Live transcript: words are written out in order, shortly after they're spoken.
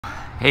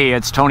Hey,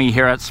 it's Tony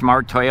here at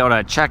Smart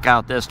Toyota. Check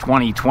out this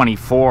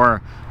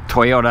 2024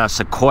 Toyota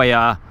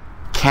Sequoia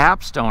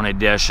Capstone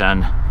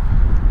Edition.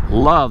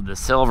 Love the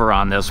silver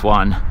on this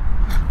one.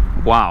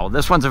 Wow,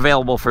 this one's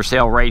available for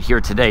sale right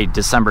here today,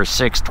 December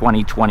 6,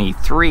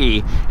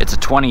 2023. It's a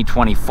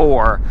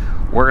 2024.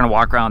 We're gonna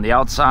walk around the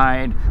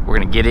outside, we're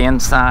gonna get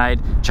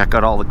inside, check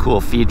out all the cool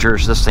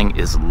features. This thing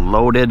is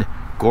loaded.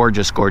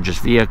 Gorgeous, gorgeous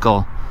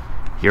vehicle.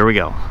 Here we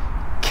go.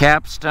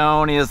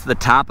 Capstone is the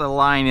top of the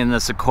line in the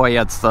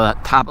Sequoia. It's the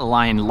top of the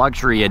line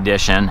luxury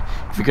edition.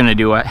 If you're gonna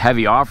do a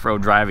heavy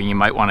off-road driving, you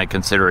might wanna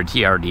consider a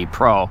TRD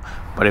Pro.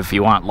 But if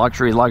you want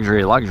luxury,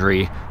 luxury,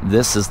 luxury,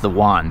 this is the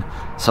one.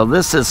 So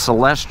this is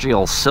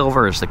celestial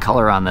silver is the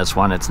color on this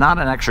one. It's not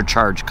an extra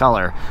charge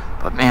color,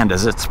 but man,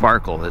 does it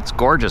sparkle. It's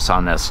gorgeous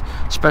on this,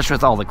 especially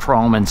with all the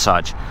chrome and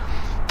such.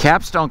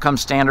 Capstone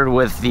comes standard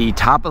with the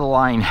top of the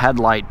line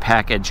headlight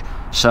package.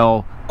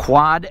 So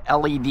quad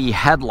LED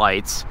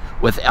headlights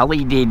with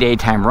LED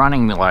daytime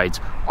running lights,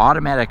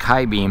 automatic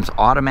high beams,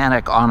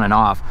 automatic on and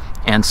off,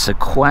 and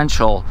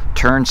sequential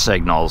turn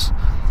signals.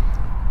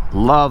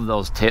 Love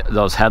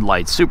those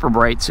headlights. Super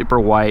bright, super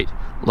white,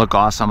 look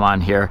awesome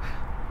on here.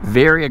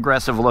 Very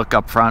aggressive look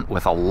up front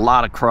with a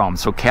lot of chrome.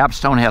 So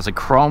Capstone has a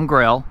chrome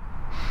grille,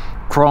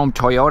 chrome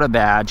Toyota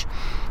badge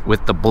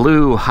with the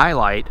blue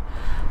highlight,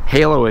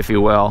 halo if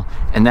you will,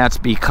 and that's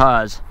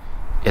because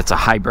it's a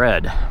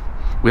hybrid.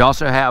 We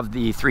also have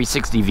the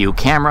 360 view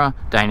camera,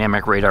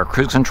 dynamic radar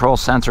cruise control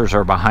sensors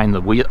are behind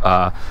the wheel,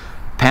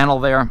 panel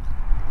there.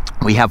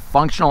 We have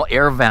functional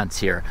air vents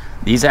here.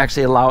 These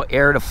actually allow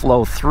air to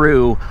flow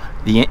through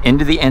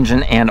into the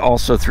engine and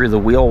also through the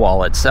wheel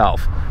wall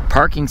itself.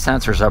 Parking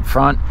sensors up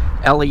front,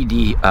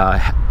 LED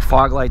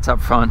fog lights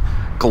up front,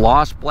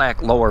 gloss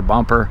black lower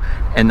bumper,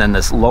 and then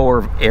this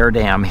lower air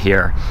dam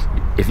here.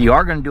 If you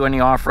are going to do any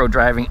off-road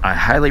driving, I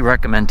highly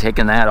recommend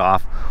taking that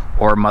off,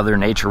 or Mother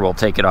Nature will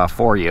take it off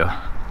for you.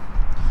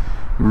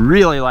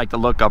 Really like the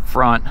look up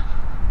front.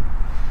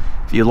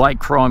 If you like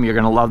chrome, you're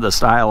going to love the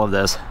style of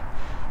this.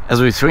 As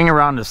we swing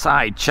around the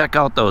side, check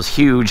out those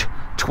huge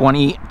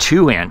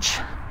 22-inch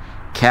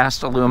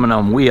cast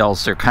aluminum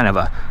wheels. They're kind of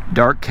a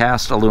dark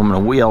cast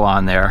aluminum wheel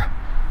on there.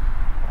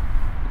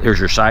 There's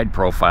your side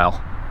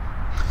profile.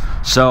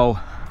 So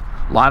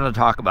a lot to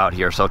talk about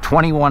here. So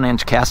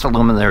 21-inch cast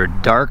aluminum, they're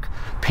dark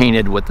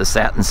painted with the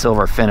satin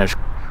silver finish,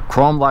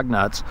 chrome lug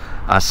nuts,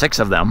 6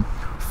 of them,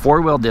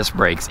 4-wheel disc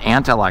brakes,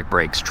 anti-lock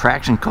brakes,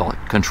 traction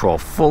control,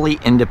 fully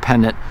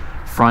independent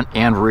front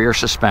and rear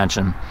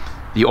suspension.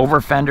 The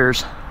over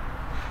fenders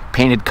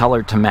painted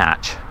color to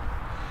match.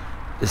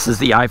 This is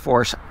the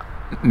iForce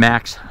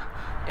Max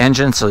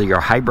engine, so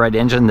your hybrid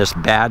engine. This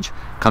badge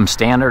comes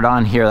standard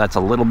on here. That's a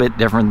little bit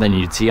different than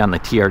you'd see on the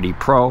TRD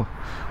Pro,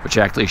 which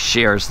actually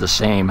shares the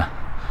same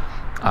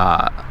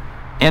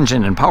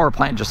engine and power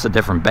plant, just a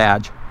different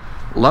badge.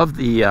 Love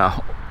the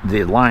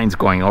lines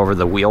going over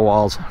the wheel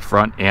walls,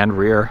 front and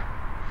rear.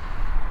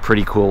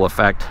 Pretty cool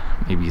effect.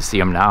 Maybe you see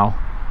them now.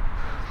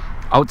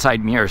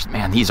 Outside mirrors,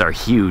 man, these are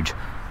huge.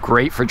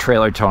 Great for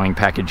trailer towing,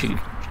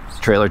 packaging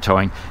trailer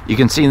towing. You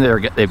can see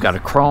they've got a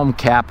chrome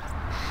cap,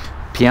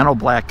 piano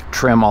black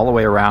trim all the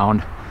way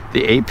around.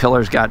 The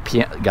A-pillars got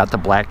the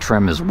black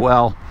trim as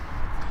well.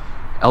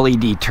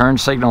 LED turn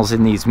signals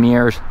in these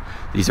mirrors.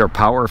 These are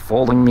power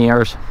folding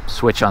mirrors.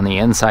 Switch on the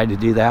inside to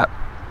do that.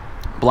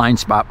 Blind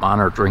spot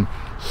monitoring,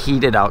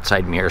 heated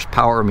outside mirrors,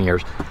 power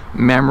mirrors,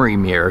 memory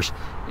mirrors,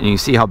 and you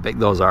see how big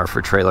those are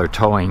for trailer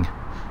towing.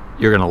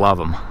 You're gonna love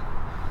them.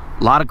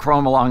 A lot of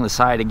chrome along the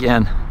side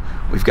again.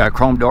 We've got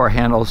chrome door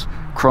handles,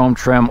 chrome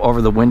trim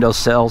over the window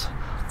sills,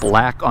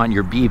 black on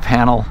your B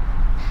panel.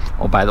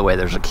 Oh, by the way,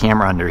 there's a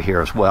camera under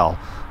here as well,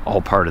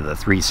 all part of the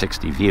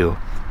 360 view.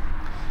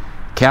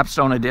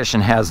 Capstone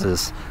Edition has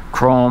this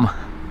chrome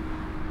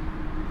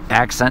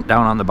accent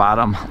down on the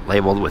bottom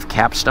labeled with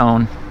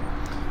Capstone.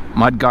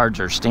 Mud guards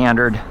are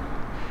standard,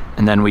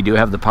 and then we do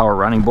have the power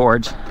running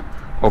boards.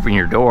 Open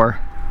your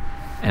door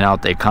and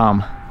out they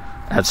come.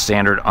 That's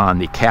standard on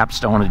the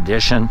Capstone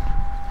Edition.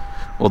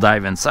 We'll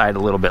dive inside a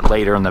little bit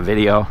later in the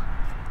video.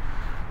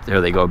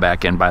 There they go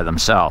back in by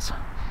themselves.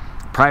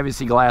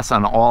 Privacy glass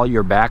on all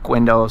your back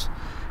windows.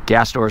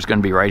 Gas door is going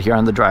to be right here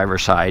on the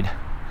driver's side.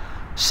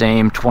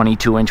 Same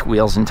 22-inch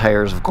wheels and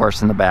tires, of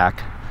course, in the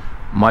back.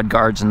 Mud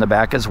guards in the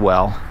back as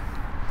well.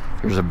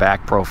 Here's a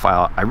back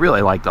profile. I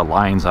really like the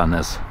lines on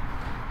this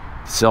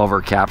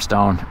silver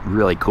Capstone.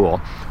 Really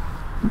cool.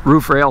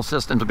 Roof rail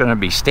system is going to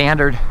be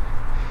standard.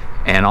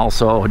 And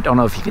also, don't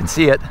know if you can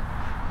see it,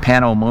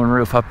 pano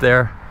moonroof up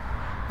there.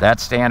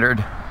 That's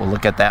standard. We'll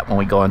look at that when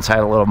we go inside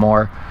a little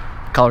more.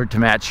 Colored to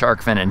match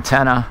shark fin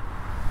antenna,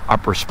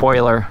 upper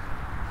spoiler,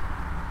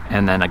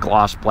 and then a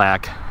gloss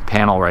black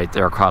panel right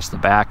there across the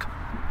back.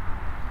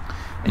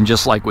 And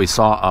just like we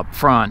saw up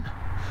front,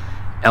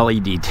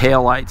 LED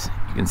tail lights.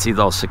 You can see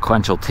those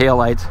sequential tail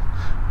lights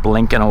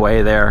blinking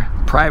away there.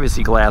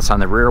 Privacy glass on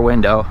the rear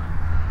window.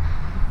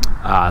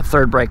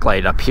 Third brake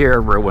light up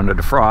here, rear window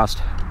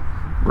defrost,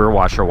 rear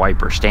washer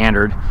wiper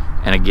standard,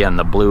 and again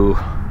the blue,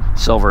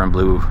 silver and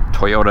blue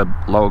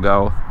Toyota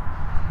logo.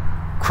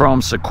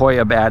 chrome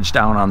Sequoia badge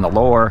down on the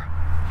lower.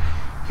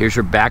 Here's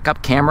your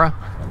backup camera.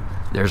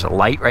 There's a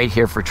light right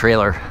here for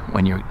trailer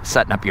when you're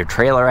setting up your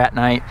trailer at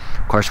night.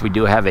 Of course, we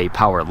do have a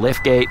power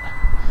lift gate.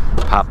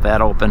 Pop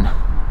that open.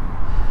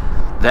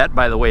 That,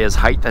 by the way, is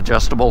height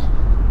adjustable.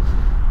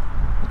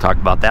 We'll talk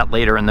about that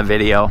later in the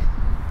video.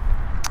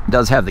 It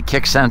does have the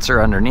kick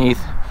sensor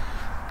underneath.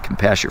 You can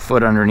pass your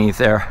foot underneath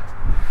there,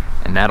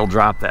 and that'll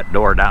drop that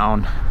door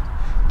down,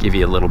 give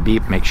you a little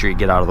beep, make sure you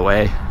get out of the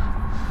way.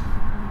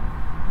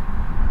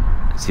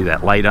 See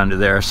that light under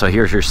there? So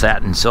here's your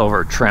satin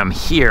silver trim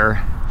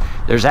here.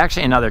 There's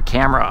actually another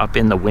camera up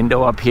in the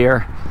window up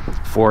here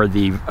for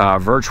the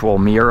virtual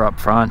mirror up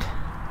front.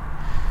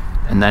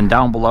 And then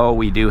down below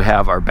we do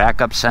have our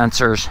backup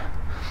sensors.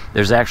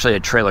 There's actually a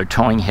trailer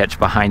towing hitch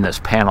behind this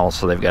panel,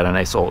 so they've got a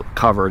nice little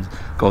cover,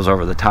 goes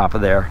over the top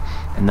of there.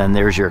 And then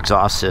there's your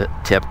exhaust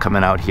tip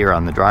coming out here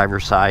on the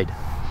driver's side.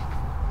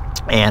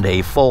 And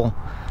a full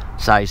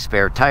size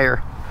spare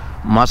tire,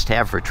 must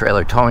have for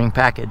trailer towing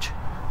package.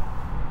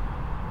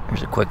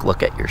 Here's a quick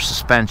look at your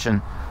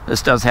suspension.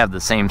 This does have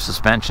the same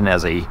suspension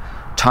as a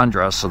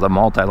Tundra, so the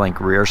multi-link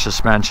rear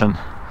suspension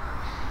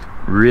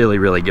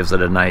really gives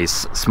it a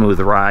nice smooth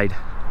ride.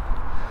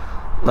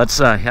 Let's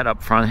head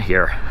up front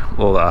here.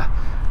 We'll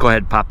go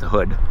ahead and pop the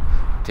hood.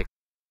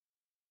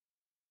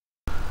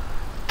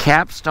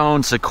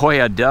 Capstone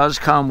Sequoia does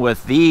come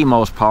with the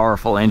most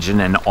powerful engine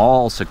in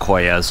all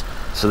Sequoias.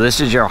 So this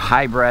is your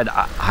hybrid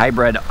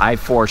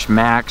iForce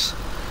Max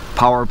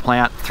power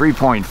plant,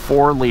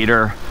 3.4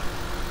 liter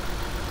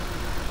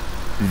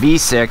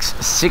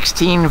V6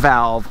 16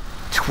 valve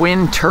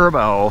twin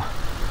turbo.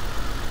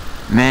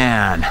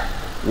 Man,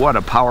 what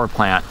a power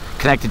plant,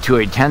 connected to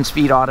a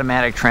 10-speed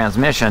automatic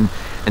transmission.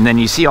 And then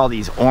you see all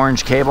these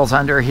orange cables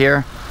under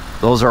here,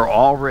 those are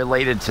all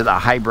related to the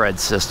hybrid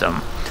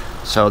system.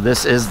 So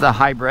this is the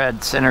hybrid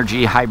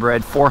Synergy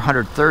hybrid,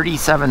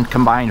 437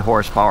 combined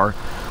horsepower,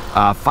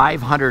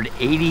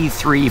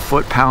 583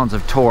 foot-pounds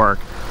of torque.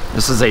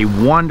 This is a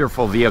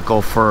wonderful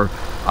vehicle for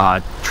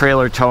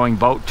trailer towing,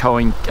 boat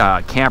towing,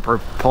 camper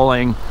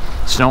pulling,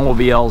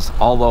 snowmobiles,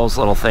 all those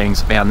little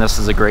things. Man, this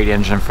is a great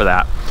engine for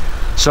that.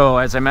 So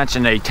as I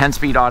mentioned, a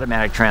 10-speed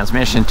automatic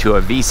transmission to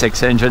a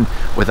V6 engine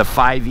with a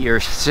 5-year,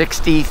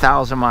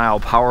 60,000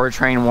 mile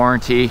powertrain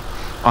warranty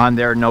on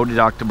there, no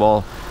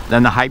deductible.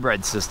 Then the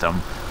hybrid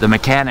system, the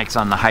mechanics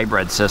on the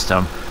hybrid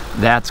system,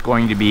 that's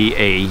going to be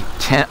a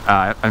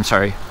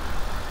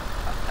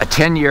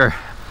 8-year,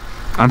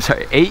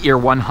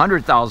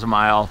 100,000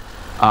 mile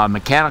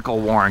mechanical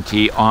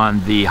warranty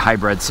on the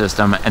hybrid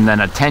system, and then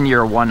a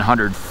 10-year,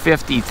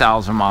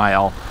 150,000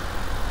 mile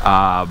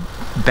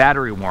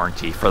battery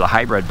warranty for the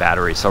hybrid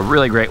battery. So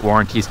really great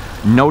warranties,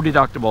 no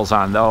deductibles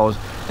on those.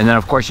 And then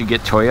of course you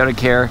get Toyota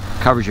Care,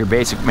 covers your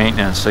basic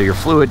maintenance, so your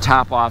fluid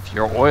top off,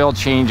 your oil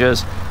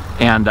changes,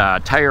 and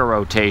tire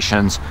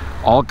rotations,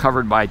 all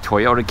covered by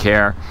Toyota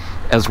Care,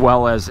 as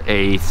well as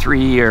a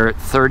 3-year,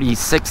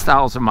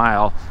 36,000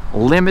 mile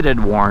limited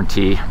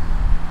warranty,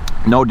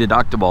 no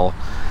deductible.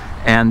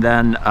 And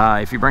then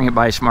if you bring it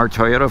by Smart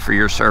Toyota for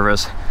your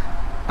service,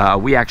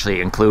 we actually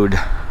include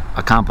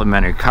a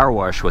complimentary car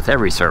wash with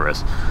every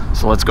service.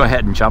 So let's go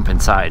ahead and jump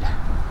inside.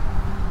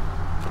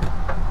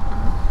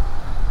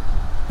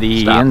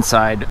 The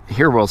inside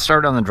here, we'll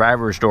start on the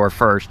driver's door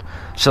first.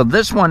 So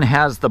this one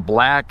has the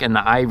black and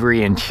the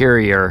ivory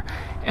interior,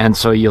 and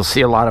so you'll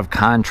see a lot of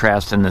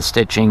contrast in the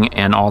stitching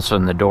and also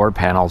in the door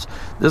panels.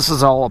 This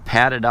is all a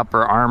padded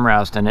upper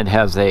armrest, and it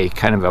has a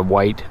kind of a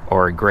white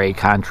or a gray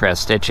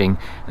contrast stitching,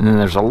 and then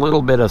there's a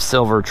little bit of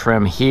silver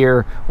trim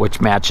here which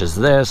matches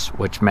this,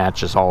 which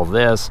matches all of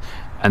this,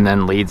 and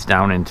then leads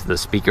down into the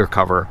speaker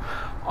cover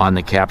on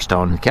the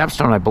Capstone.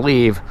 Capstone, I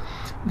believe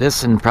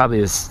this and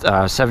probably this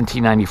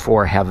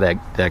 1794 have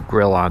that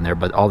grill on there,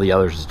 but all the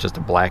others is just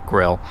a black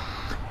grill.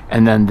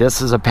 And then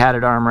this is a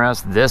padded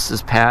armrest, this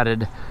is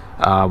padded,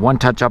 one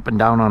touch up and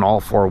down on all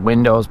 4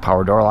 windows,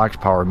 power door locks,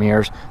 power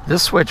mirrors.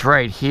 This switch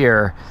right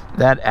here,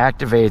 that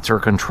activates or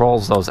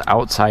controls those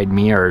outside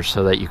mirrors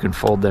so that you can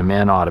fold them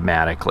in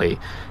automatically.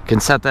 You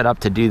can set that up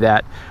to do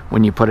that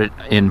when you put it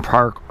in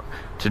park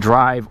to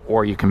drive,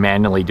 or you can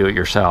manually do it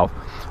yourself.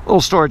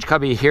 Little storage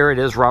cubby here, it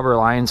is rubber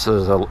lined, so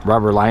there's a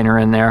rubber liner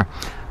in there.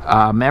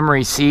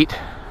 Memory seat,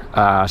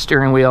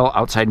 steering wheel,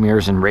 outside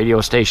mirrors, and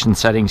radio station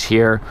settings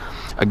here.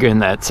 Again,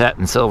 that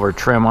satin silver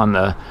trim on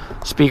the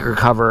speaker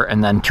cover,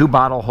 and then 2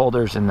 bottle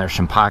holders, and there's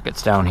some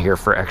pockets down here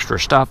for extra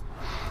stuff.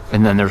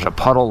 And then there's a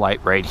puddle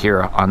light right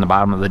here on the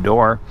bottom of the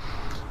door.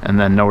 And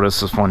then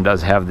notice this one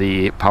does have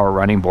the power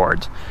running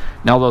boards.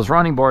 Now those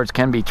running boards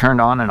can be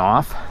turned on and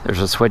off. There's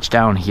a switch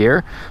down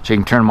here, so you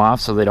can turn them off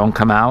so they don't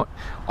come out,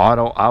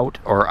 auto out,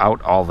 or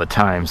out all the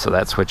time. So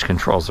that switch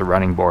controls the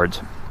running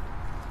boards.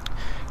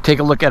 Take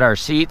a look at our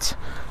seats.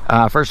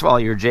 First of all,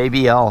 your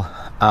JBL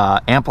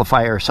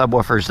amplifier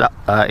subwoofers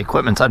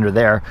equipment's under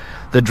there.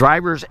 The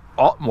drivers,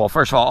 well,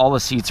 first of all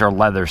the seats are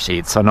leather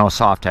seats, so no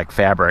Softec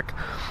fabric.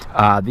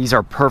 These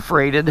are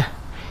perforated,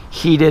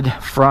 heated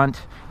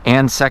front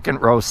and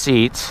second row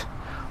seats,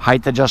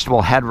 height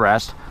adjustable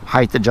headrest,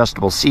 height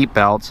adjustable seat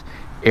belts,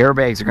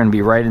 Airbags are going to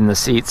be right in the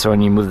seat, so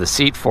when you move the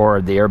seat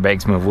forward, the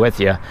airbags move with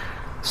you.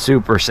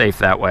 Super safe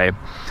that way.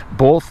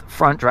 Both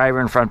front driver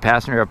and front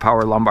passenger have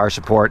power lumbar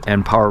support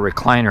and power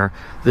recliner.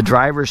 The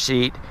driver's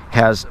seat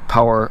has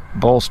power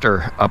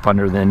bolster up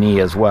under the knee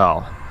as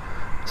well.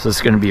 So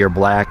it's going to be your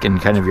black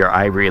and kind of your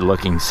ivory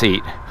looking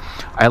seat.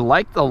 I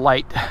like the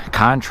light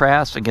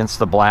contrast against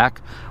the black.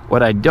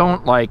 What I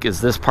don't like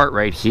is this part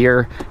right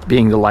here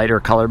being the lighter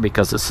color,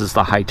 because this is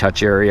the high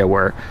touch area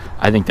where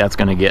I think that's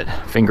going to get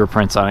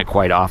fingerprints on it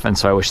quite often.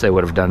 So I wish they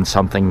would have done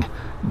something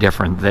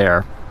different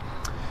there.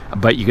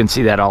 But you can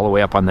see that all the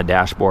way up on the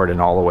dashboard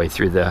and all the way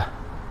through the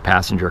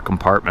passenger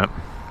compartment.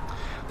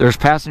 There's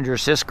passenger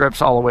assist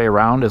grips all the way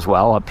around as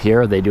well up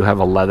here. They do have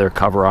a leather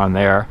cover on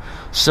there.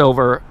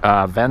 Silver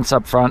vents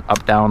up front,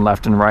 up, down,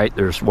 left, and right.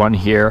 There's one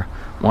here,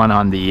 one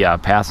on the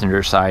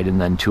passenger side,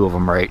 and then two of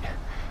them right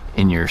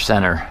in your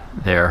center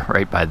there,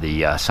 right by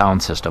the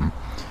sound system.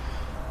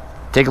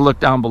 Take a look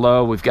down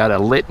below. We've got a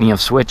litany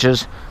of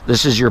switches.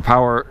 This is your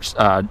power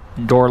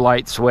door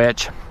light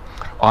switch,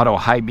 auto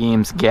high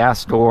beams,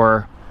 gas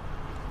door,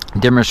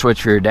 dimmer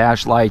switch for your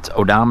dash lights,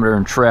 odometer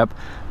and trip,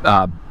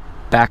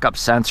 backup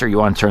sensor. You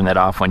want to turn that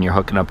off when you're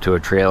hooking up to a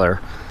trailer.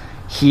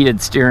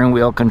 Heated steering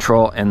wheel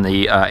control, and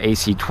the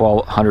AC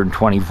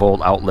 1220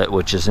 volt outlet,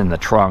 which is in the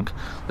trunk.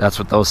 That's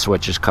what those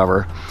switches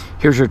cover.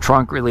 Here's your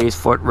trunk release,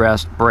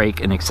 footrest,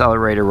 brake, and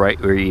accelerator right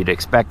where you'd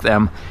expect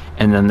them.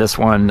 And then this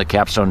one, the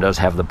Capstone, does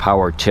have the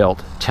power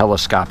tilt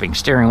telescoping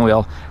steering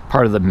wheel,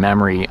 part of the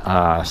memory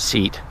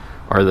seat,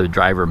 or the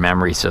driver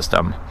memory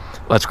system.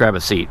 Let's grab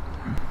a seat.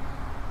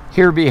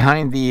 Here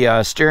behind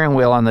the steering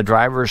wheel on the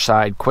driver's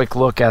side, quick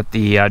look at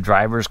the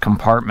driver's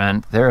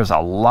compartment. There's a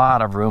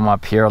lot of room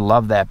up here.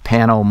 Love that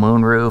pano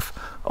moonroof.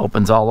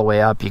 Opens all the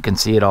way up. You can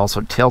see it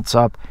also tilts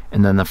up,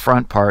 and then the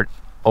front part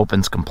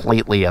opens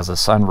completely as a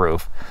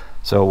sunroof.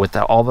 So with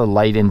all the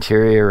light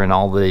interior and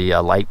all the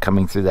light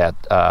coming through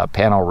that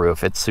panel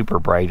roof, it's super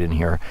bright in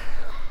here.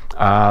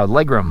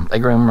 Legroom.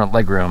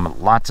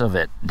 Lots of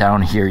it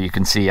down here. You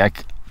can see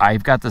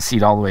I've got the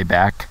seat all the way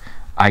back.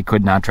 I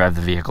could not drive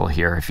the vehicle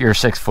here. If you're a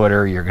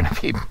 6-footer, you're going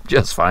to be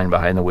just fine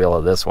behind the wheel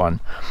of this one.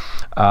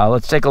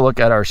 Let's take a look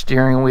at our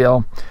steering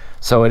wheel.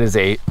 So it is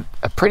a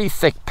pretty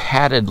thick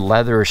padded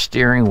leather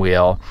steering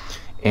wheel,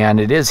 and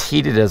it is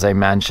heated, as I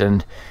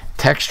mentioned,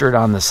 textured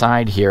on the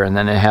side here, and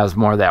then it has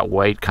more of that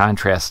white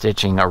contrast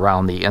stitching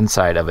around the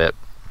inside of it.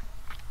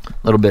 A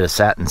little bit of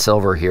satin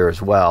silver here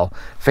as well.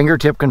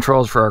 Fingertip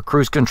controls for our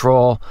cruise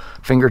control,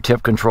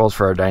 fingertip controls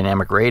for our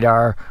dynamic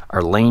radar,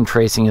 our lane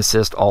tracing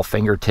assist, all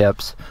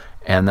fingertips.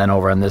 And then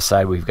over on this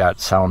side, we've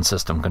got sound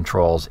system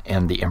controls,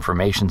 and the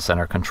information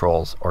center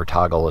controls, or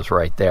toggle, is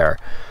right there.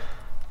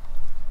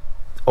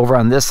 Over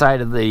on this side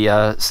of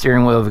the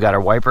steering wheel, we've got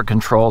our wiper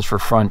controls for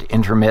front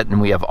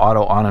intermittent. We have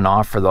auto on and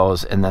off for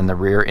those, and then the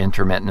rear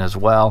intermittent as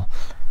well.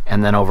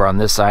 And then over on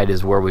this side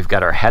is where we've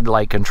got our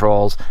headlight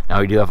controls.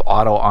 Now we do have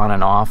auto on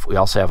and off. We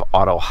also have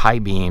auto high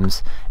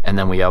beams, and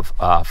then we have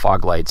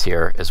fog lights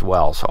here as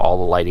well. So all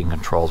the lighting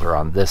controls are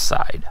on this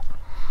side.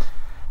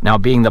 Now,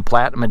 being the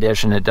Platinum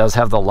Edition, it does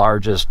have the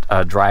largest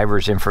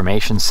driver's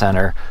information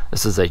center.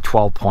 This is a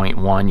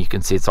 12.1. You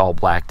can see it's all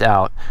blacked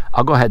out.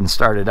 I'll go ahead and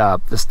start it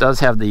up. This does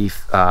have the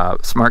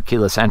smart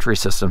keyless entry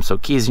system, so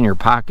keys in your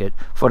pocket,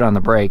 foot on the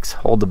brakes,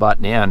 hold the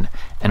button in,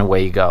 and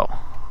away you go.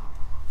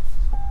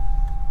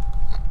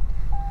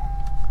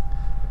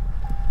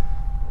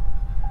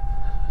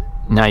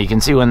 Now you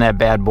can see when that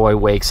bad boy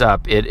wakes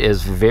up, it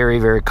is very,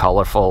 very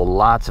colorful,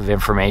 lots of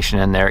information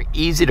in there,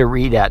 easy to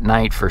read at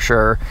night for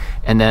sure.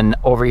 And then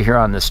over here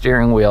on the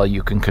steering wheel,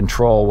 you can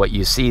control what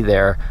you see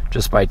there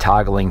just by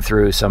toggling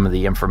through some of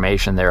the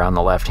information there on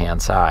the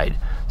left-hand side.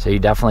 So you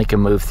definitely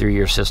can move through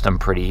your system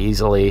pretty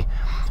easily.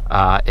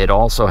 It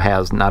also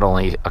has not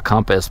only a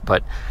compass,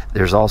 but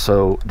there's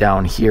also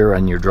down here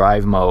on your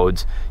drive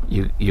modes,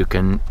 you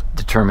can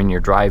determine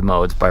your drive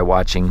modes by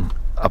watching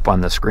up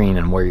on the screen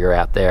and where you're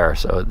at there.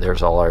 So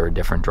there's all our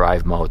different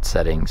drive mode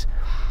settings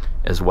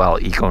as well,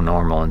 eco,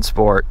 normal, and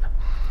sport.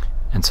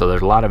 And so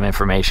there's a lot of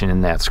information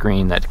in that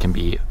screen that can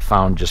be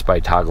found just by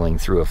toggling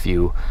through a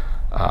few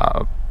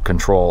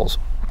controls.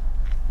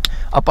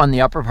 Up on the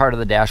upper part of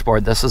the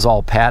dashboard, this is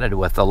all padded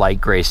with the light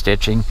gray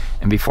stitching.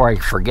 And before I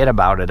forget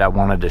about it, I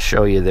wanted to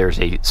show you there's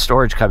a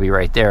storage cubby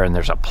right there, and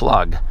there's a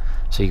plug.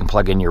 So you can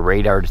plug in your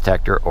radar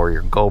detector or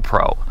your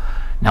GoPro.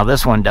 Now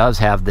this one does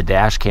have the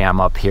dash cam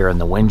up here in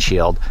the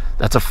windshield.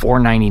 That's a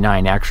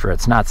 $4.99 extra.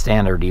 It's not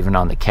standard even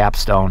on the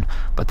Capstone,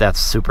 but that's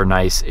super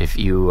nice if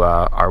you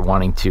are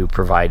wanting to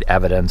provide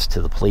evidence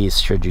to the police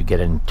should you get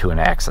into an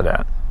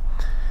accident.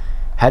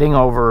 Heading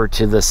over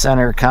to the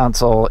center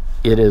console,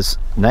 it is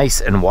nice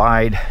and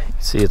wide. You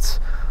see it's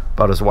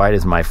about as wide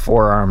as my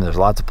forearm. There's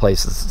lots of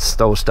places to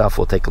stow stuff.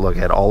 We'll take a look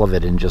at all of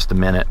it in just a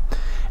minute.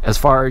 As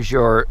far as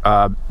your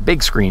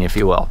big screen, if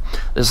you will,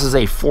 this is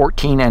a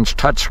 14-inch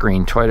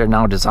touchscreen. Toyota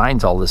now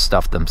designs all this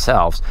stuff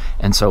themselves,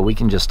 and so we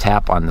can just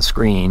tap on the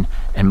screen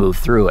and move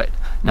through it.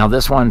 Now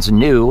this one's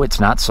new, it's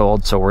not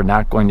sold, so we're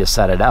not going to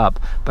set it up,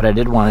 but I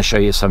did want to show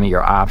you some of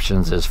your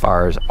options as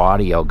far as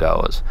audio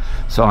goes.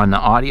 So on the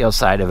audio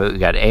side of it, we've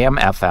got AM,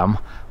 FM,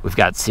 we've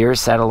got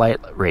Sirius satellite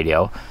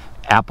radio,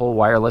 Apple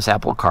wireless,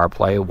 Apple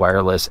CarPlay,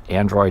 wireless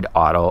Android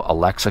Auto,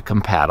 Alexa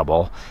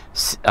compatible.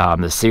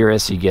 The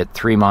Sirius, you get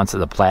 3 months of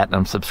the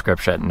Platinum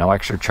subscription, no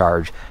extra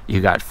charge.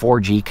 You got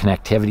 4G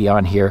connectivity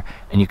on here,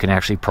 and you can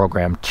actually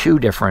program 2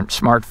 different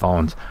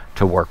smartphones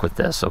to work with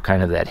this. So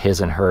kind of that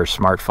his and her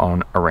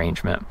smartphone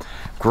arrangement.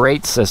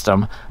 Great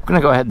system. I'm going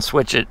to go ahead and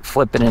switch it,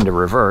 flip it into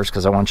reverse,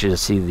 because I want you to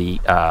see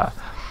the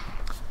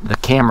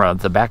camera,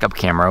 the backup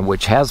camera,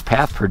 which has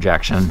path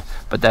projection,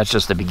 but that's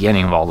just the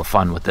beginning of all the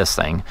fun with this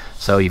thing.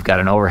 So you've got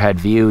an overhead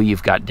view,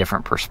 you've got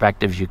different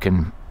perspectives you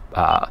can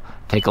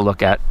take a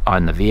look at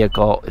on the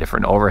vehicle,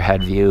 different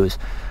overhead views.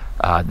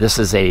 This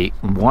is a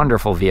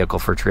wonderful vehicle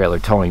for trailer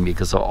towing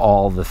because of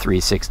all the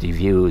 360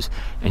 views,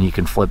 and you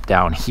can flip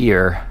down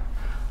here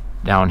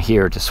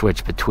to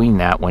switch between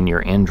that when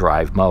you're in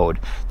drive mode.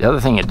 The other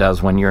thing it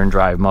does when you're in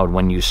drive mode,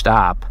 when you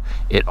stop,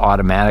 it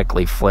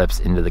automatically flips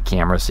into the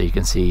camera so you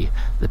can see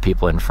the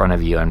people in front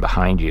of you and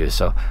behind you.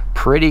 So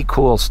pretty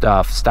cool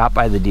stuff. Stop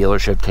by the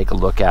dealership, take a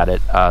look at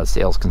it.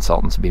 Sales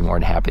consultants would be more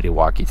than happy to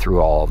walk you through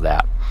all of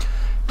that.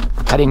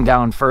 Heading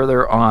down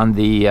further on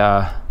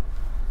the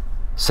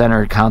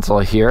center console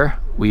here,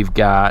 we've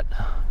got,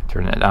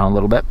 turn it down a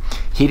little bit,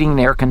 heating and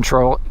air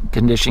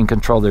conditioning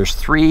control. There's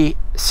 3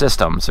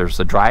 systems. There's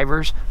the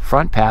drivers,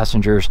 front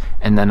passengers,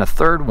 and then a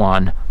third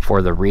one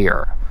for the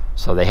rear.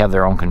 So they have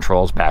their own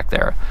controls back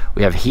there.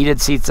 We have heated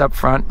seats up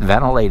front,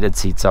 ventilated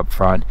seats up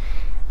front,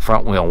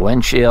 front wheel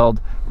windshield,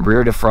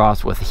 rear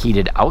defrost with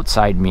heated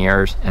outside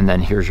mirrors, and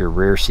then here's your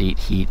rear seat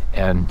heat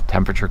and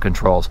temperature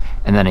controls,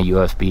 and then a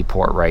USB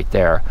port right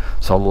there.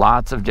 So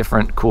lots of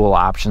different cool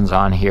options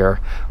on here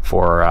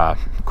for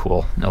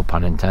cool, no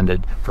pun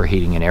intended, for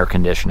heating and air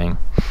conditioning.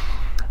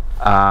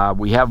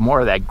 We have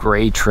more of that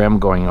gray trim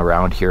going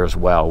around here as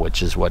well,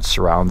 which is what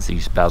surrounds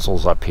these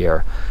bezels up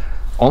here.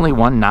 Only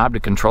one knob to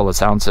control the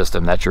sound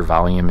system. That's your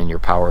volume and your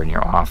power and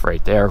your off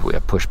right there. We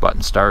have push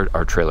button start,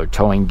 our trailer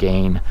towing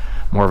gain,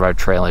 more of our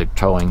trailer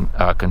towing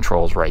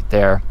controls right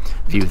there.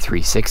 View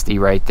 360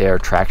 right there,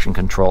 traction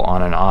control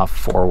on and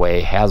off, 4-way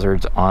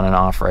hazards on and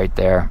off right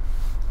there.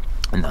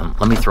 And then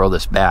let me throw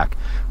this back.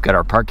 We've got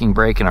our parking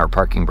brake and our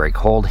parking brake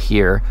hold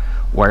here.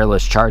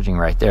 Wireless charging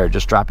right there.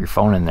 Just drop your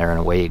phone in there and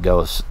away it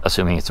goes,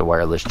 assuming it's a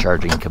wireless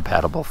charging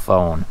compatible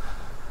phone.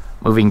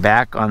 Moving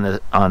back on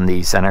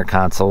the center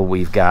console,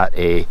 we've got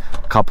a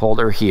cup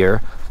holder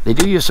here. They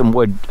do use some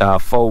wood,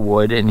 faux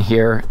wood in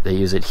here. They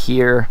use it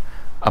here,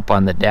 up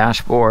on the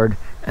dashboard,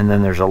 and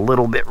then there's a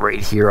little bit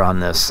right here on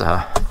this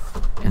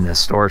in this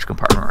storage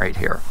compartment right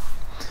here.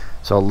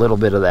 So a little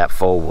bit of that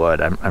faux wood.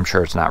 I'm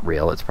sure it's not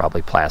real. It's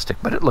probably plastic,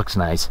 but it looks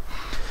nice.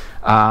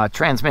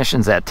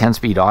 Transmission's that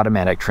 10-speed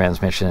automatic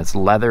transmission. It's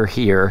leather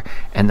here,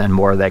 and then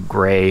more of that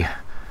gray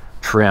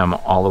trim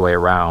all the way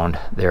around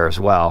there as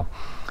well.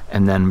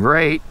 And then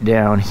right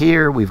down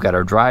here, we've got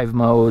our drive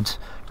modes,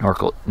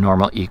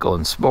 normal, eco,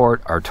 and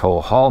sport, our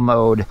tow haul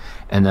mode,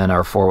 and then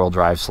our 4-wheel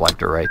drive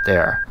selector right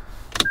there.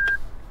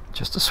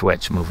 Just a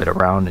switch, move it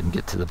around and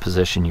get to the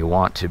position you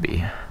want to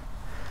be.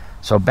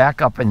 So back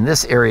up in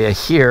this area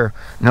here,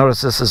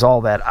 notice this is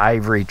all that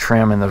ivory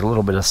trim, and there's a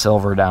little bit of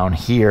silver down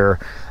here.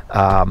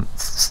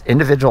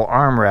 Individual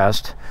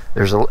armrest.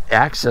 There's an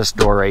access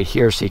door right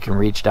here, so you can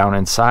reach down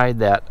inside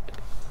that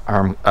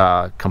arm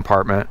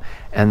compartment,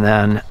 and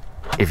then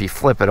if you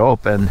flip it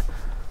open,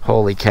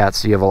 holy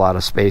cats, you have a lot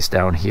of space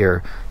down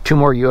here. 2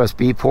 more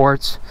USB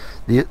ports.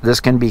 This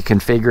can be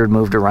configured,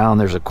 moved around.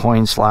 There's a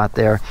coin slot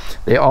there.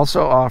 They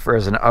also offer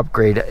as an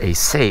upgrade a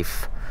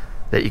safe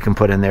that you can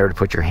put in there to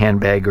put your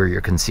handbag or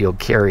your concealed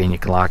carry, and you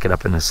can lock it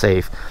up in a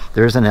safe.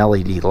 There's an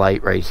LED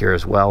light right here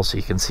as well, so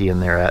you can see in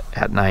there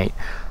at night.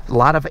 A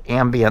lot of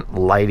ambient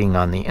lighting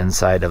on the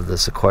inside of the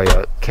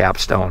Sequoia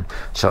Capstone.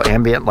 So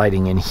ambient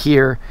lighting in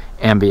here,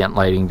 ambient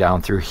lighting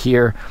down through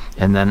here,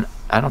 and then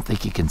I don't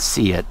think you can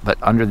see it, but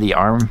under the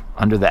arm,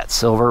 under that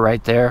silver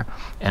right there,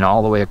 and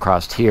all the way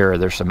across here,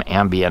 there's some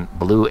ambient,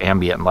 blue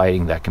ambient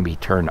lighting that can be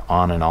turned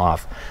on and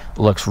off. It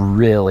looks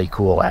really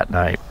cool at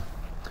night.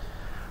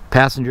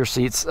 Passenger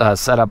seats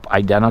set up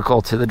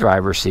identical to the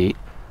driver's seat.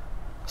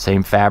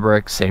 Same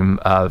fabric, same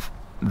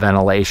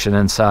ventilation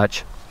and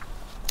such.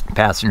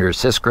 Passenger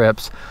assist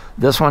grips.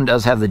 This one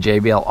does have the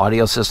JBL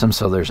audio system,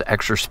 so there's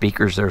extra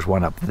speakers. There's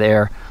one up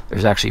there.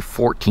 There's actually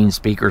 14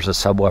 speakers, a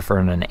subwoofer,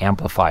 and an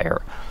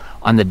amplifier.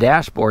 On the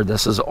dashboard,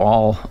 this is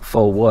all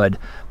faux wood,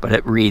 but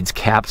it reads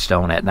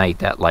Capstone at night.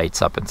 That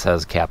lights up and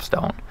says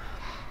Capstone.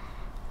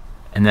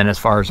 And then as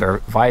far as our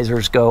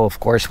visors go,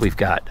 of course, we've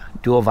got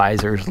dual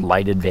visors,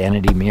 lighted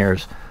vanity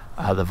mirrors.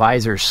 The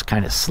visors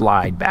kind of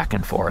slide back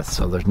and forth,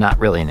 so there's not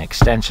really an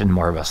extension,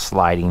 more of a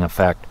sliding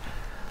effect.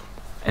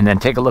 And then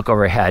take a look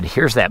overhead.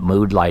 Here's that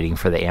mood lighting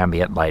for the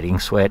ambient lighting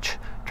switch.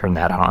 Turn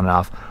that on and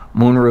off.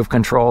 Moonroof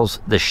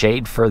controls, the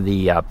shade for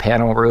the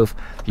panel roof.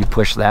 If you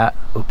push that,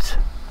 oops,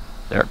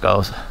 there it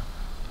goes.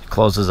 It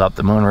closes up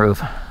the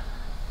moonroof.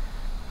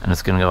 And and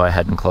it's going to go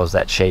ahead and close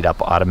that shade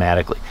up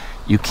automatically.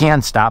 You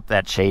can stop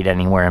that shade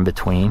anywhere in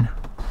between.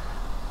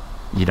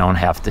 You don't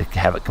have to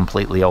have it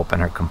completely open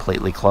or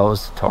completely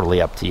closed.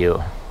 Totally up to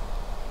you.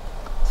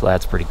 So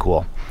that's pretty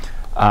cool.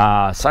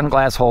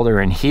 Sunglass holder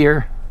in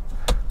here.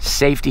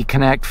 Safety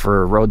connect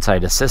for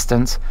roadside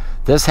assistance.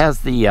 This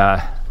has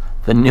the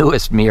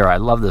newest mirror. I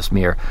love this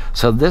mirror.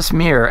 So this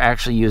mirror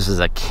actually uses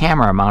a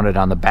camera mounted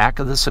on the back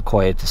of the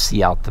Sequoia to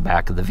see out the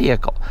back of the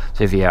vehicle.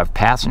 So if you have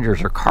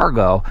passengers or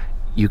cargo,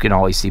 you can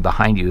always see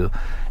behind you.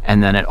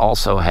 And then it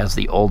also has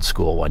the old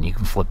school one. You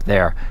can flip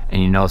there,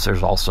 and you notice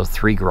there's also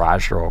 3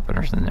 garage door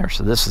openers in there.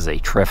 So this is a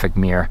terrific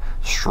mirror.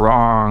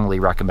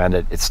 Strongly recommend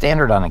it. It's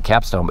standard on a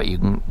Capstone, but you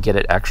can get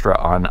it extra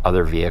on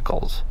other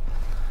vehicles.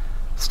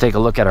 Let's take a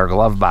look at our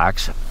glove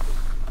box.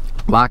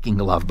 Locking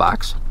glove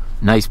box.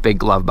 Nice big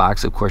glove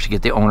box. Of course, you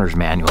get the owner's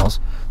manuals.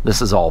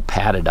 This is all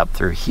padded up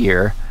through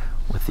here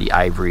with the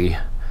ivory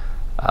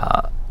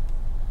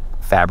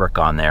fabric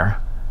on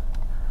there.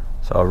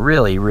 So a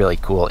really, really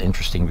cool,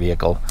 interesting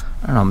vehicle.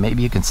 I don't know,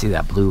 maybe you can see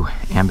that blue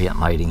ambient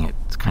lighting.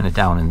 It's kind of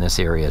down in this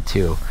area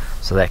too.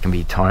 So that can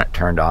be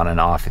turned on and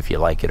off if you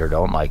like it or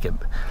don't like it.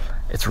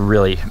 It's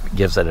really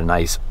gives it a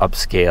nice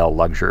upscale,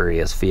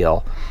 luxurious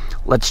feel.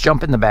 Let's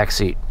jump in the back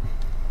seat.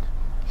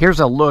 Here's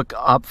a look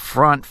up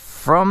front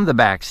from the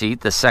back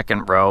seat, the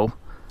second row.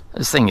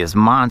 This thing is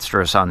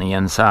monstrous on the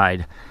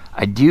inside.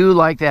 I do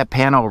like that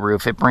panel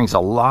roof. It brings a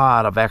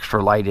lot of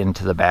extra light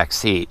into the back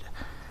seat.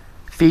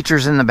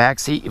 Features in the back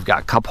seat, you've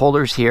got cup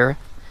holders here.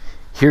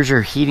 Here's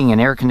your heating and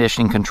air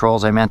conditioning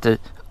controls. I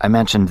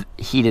mentioned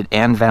heated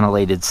and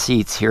ventilated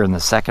seats here in the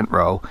second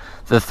row.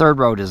 The third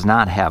row does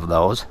not have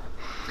those.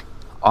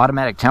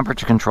 Automatic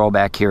temperature control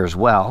back here as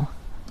well.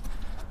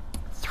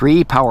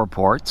 3 power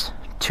ports,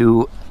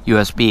 2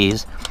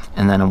 USBs,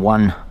 and then a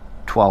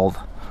 112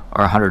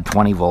 or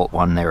 120 volt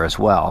one there as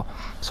well.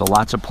 So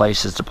lots of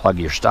places to plug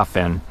your stuff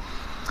in.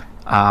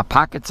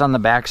 Pockets on the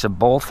backs of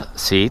both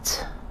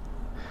seats.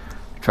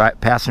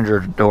 Passenger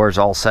doors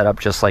all set up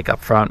just like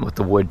up front with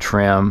the wood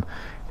trim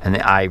and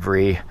the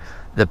ivory.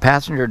 The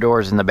passenger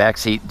doors in the back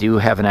seat do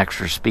have an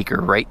extra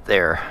speaker right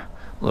there.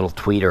 A little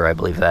tweeter, I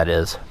believe that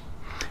is.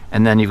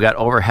 And then you've got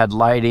overhead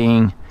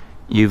lighting.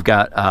 You've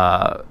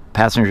got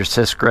passenger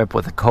assist grip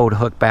with a coat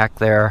hook back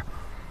there.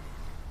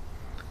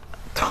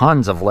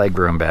 Tons of leg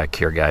room back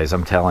here, guys.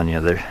 I'm telling you,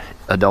 the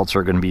adults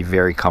are going to be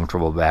very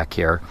comfortable back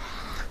here.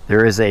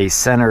 There is a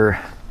center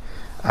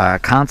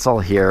console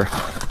here.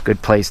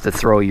 Good place to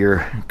throw your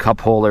cup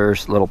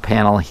holders. Little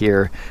panel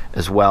here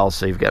as well,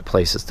 so you've got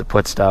places to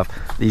put stuff.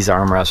 These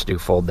armrests do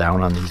fold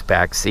down on these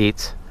back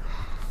seats.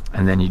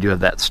 And then you do have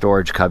that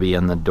storage cubby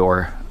in the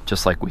door,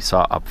 just like we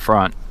saw up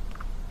front.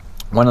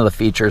 One of the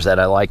features that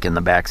I like in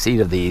the back seat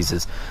of these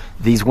is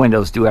these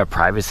windows do have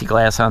privacy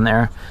glass on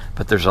there,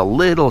 but there's a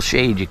little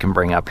shade you can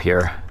bring up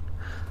here.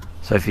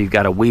 So if you've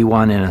got a wee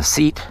one in a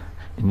seat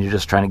and you're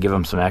just trying to give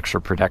them some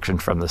extra protection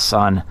from the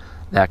sun,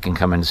 that can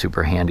come in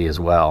super handy as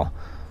well.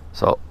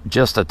 So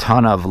just a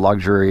ton of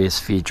luxurious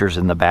features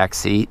in the back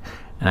seat,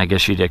 and I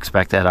guess you'd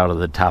expect that out of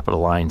the top of the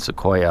line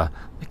Sequoia,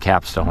 the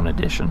Capstone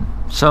edition.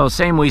 So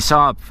same we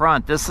saw up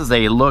front. This is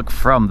a look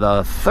from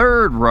the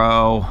third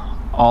row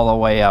all the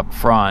way up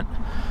front.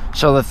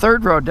 So the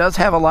third row does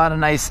have a lot of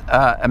nice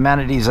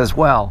amenities as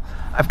well.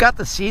 I've got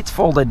the seats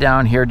folded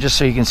down here just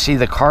so you can see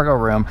the cargo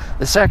room.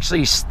 This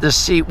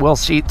seat will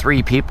seat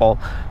 3 people,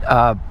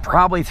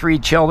 probably 3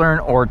 children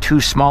or 2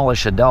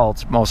 smallish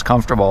adults, most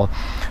comfortable.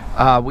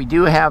 We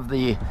do have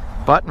the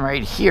button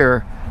right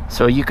here,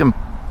 so you can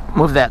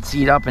move that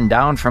seat up and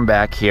down from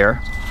back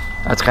here.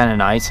 That's kind of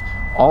nice.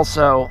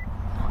 Also,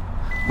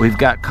 we've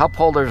got cup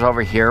holders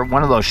over here.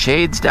 One of those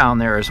shades down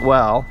there as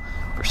well.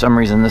 For some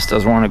reason, this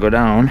doesn't want to go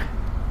down.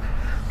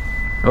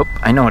 Oh,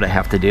 I know what I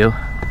have to do.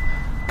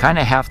 Kind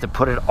of have to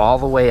put it all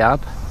the way up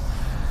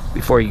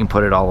before you can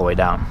put it all the way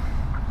down.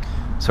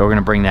 So we're going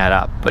to bring that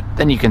up, but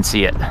then you can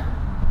see it.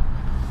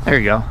 There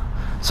you go.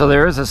 So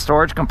there is a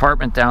storage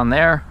compartment down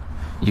there.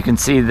 You can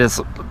see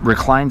this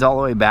reclines all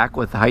the way back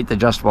with the height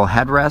adjustable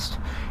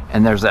headrest,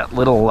 and there's that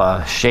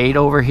little shade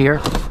over here.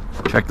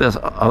 Check this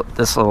out,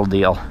 this little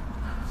deal.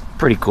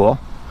 Pretty cool.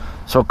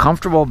 So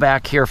comfortable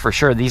back here for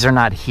sure. These are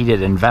not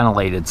heated and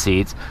ventilated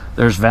seats.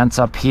 There's vents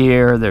up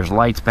here, there's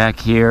lights back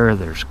here,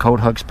 there's coat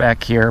hooks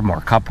back here,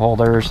 more cup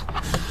holders.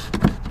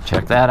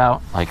 Check that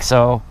out, like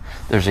so.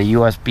 There's a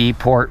USB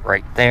port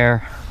right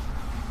there.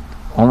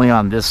 Only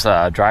on this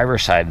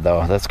driver's side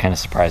though, that's kind of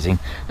surprising.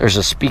 There's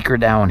a speaker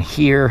down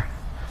here.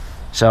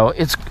 So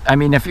it's, I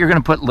mean, if you're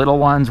gonna put little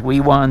ones, wee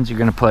ones, you're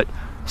gonna put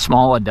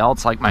small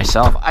adults like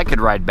myself, I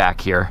could ride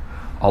back here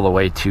all the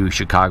way to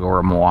Chicago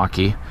or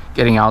Milwaukee.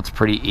 Getting out's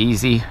pretty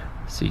easy.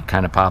 So it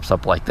kind of pops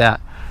up like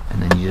that,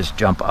 and then you just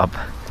jump up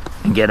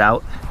and get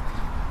out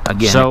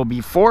again. So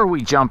before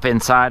we jump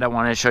inside, I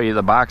want to show you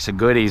the box of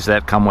goodies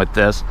that come with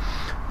this.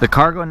 The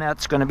cargo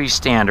net's going to be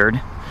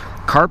standard.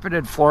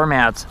 Carpeted floor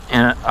mats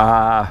and,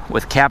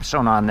 with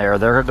Capstone on there,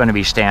 they're going to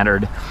be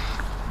standard.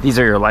 These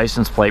are your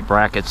license plate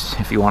brackets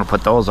if you want to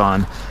put those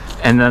on.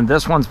 And then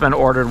this one's been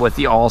ordered with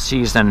the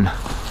all-season,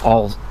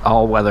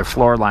 all-weather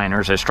floor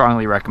liners. I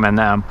strongly recommend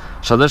them.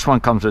 So this one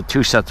comes with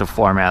 2 sets of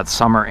floor mats,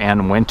 summer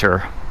and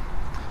winter.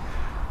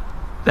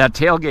 That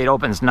tailgate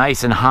opens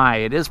nice and high.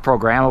 It is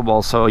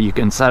programmable, so you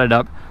can set it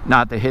up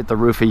not to hit the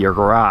roof of your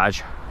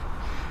garage.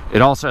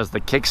 It also has the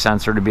kick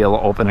sensor to be able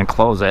to open and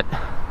close it.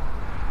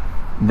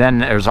 Then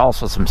there's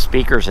also some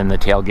speakers in the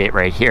tailgate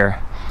right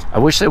here. I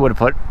wish they would have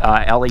put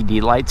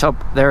LED lights up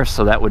there,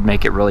 so that would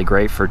make it really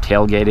great for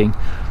tailgating,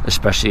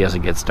 especially as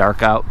it gets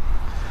dark out.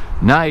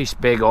 Nice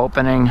big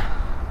opening.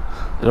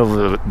 A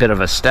little bit of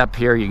a step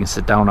here. You can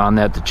sit down on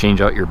that to change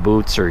out your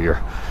boots or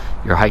your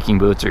hiking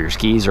boots or your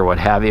skis or what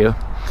have you.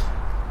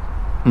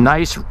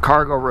 Nice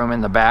cargo room in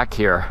the back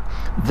here.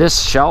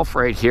 This shelf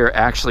right here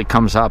actually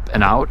comes up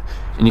and out,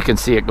 and you can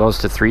see it goes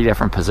to 3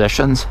 different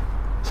positions,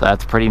 so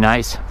that's pretty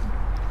nice.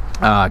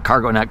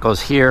 Cargo net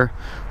goes here.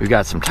 We've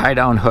got some tie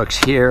down hooks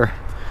here.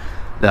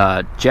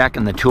 The jack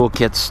and the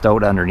toolkit's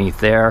stowed underneath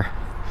there.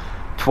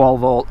 12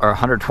 volt or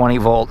 120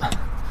 volt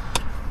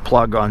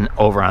plug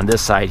over on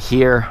this side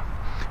here.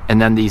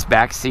 And then these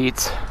back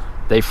seats,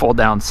 they fold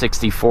down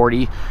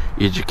 60/40.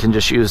 You can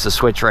just use the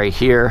switch right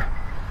here,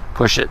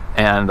 push it,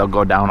 and they'll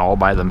go down all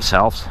by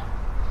themselves.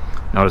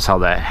 Notice how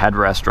that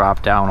headrest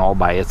dropped down all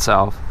by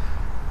itself.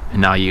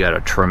 And now you got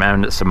a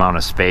tremendous amount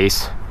of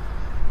space.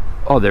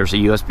 Oh, there's a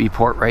USB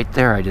port right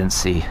there I didn't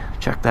see.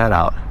 Check that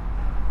out.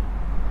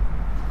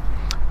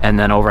 And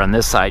then over on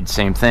this side,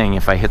 same thing.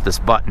 If I hit this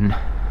button,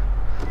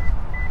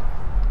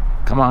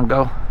 come on,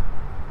 go.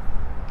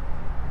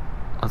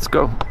 Let's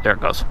go. There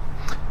it goes.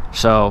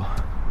 So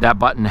that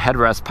button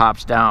headrest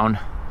pops down,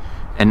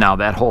 and now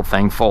that whole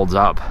thing folds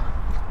up.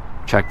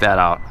 Check that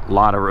out. A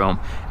lot of room.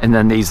 And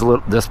then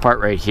this part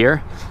right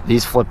here,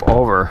 these flip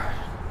over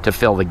to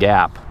fill the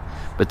gap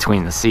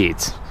between the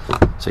seats.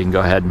 So you can go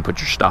ahead and put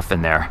your stuff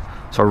in there.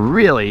 So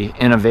really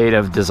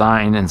innovative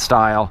design and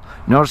style.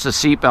 Notice the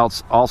seat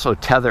belts also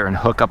tether and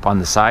hook up on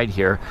the side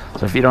here.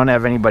 So if you don't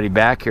have anybody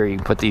back here, you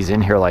can put these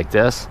in here like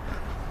this,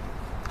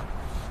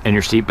 and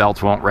your seat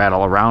belts won't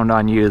rattle around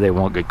on you. They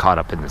won't get caught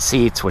up in the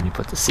seats when you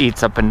put the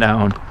seats up and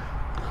down.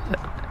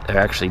 They're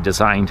actually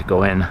designed to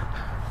go in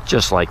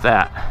just like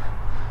that.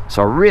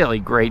 So really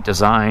great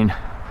design.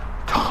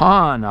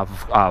 Ton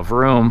of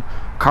room,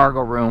 cargo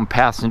room,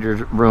 passenger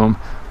room.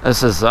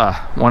 This is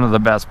one of the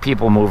best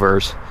people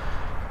movers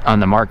on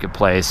the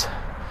marketplace.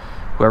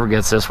 Whoever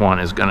gets this one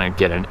is going to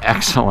get an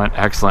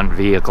excellent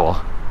vehicle.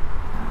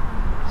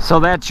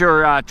 So that's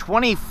your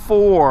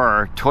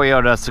 24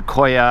 Toyota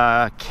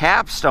Sequoia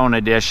Capstone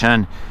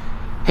Edition.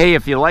 Hey,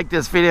 if you like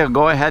this video,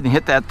 go ahead and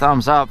hit that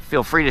thumbs up.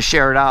 Feel free to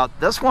share it out.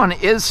 This one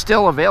is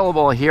still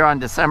available here on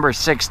December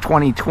 6,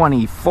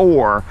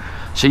 2024.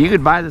 So you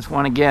could buy this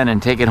one again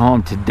and take it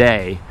home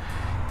today.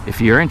 If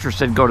you're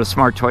interested, go to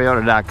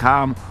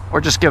smarttoyota.com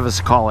or just give us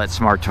a call at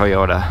Smart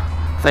Toyota.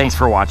 Thanks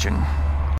for watching.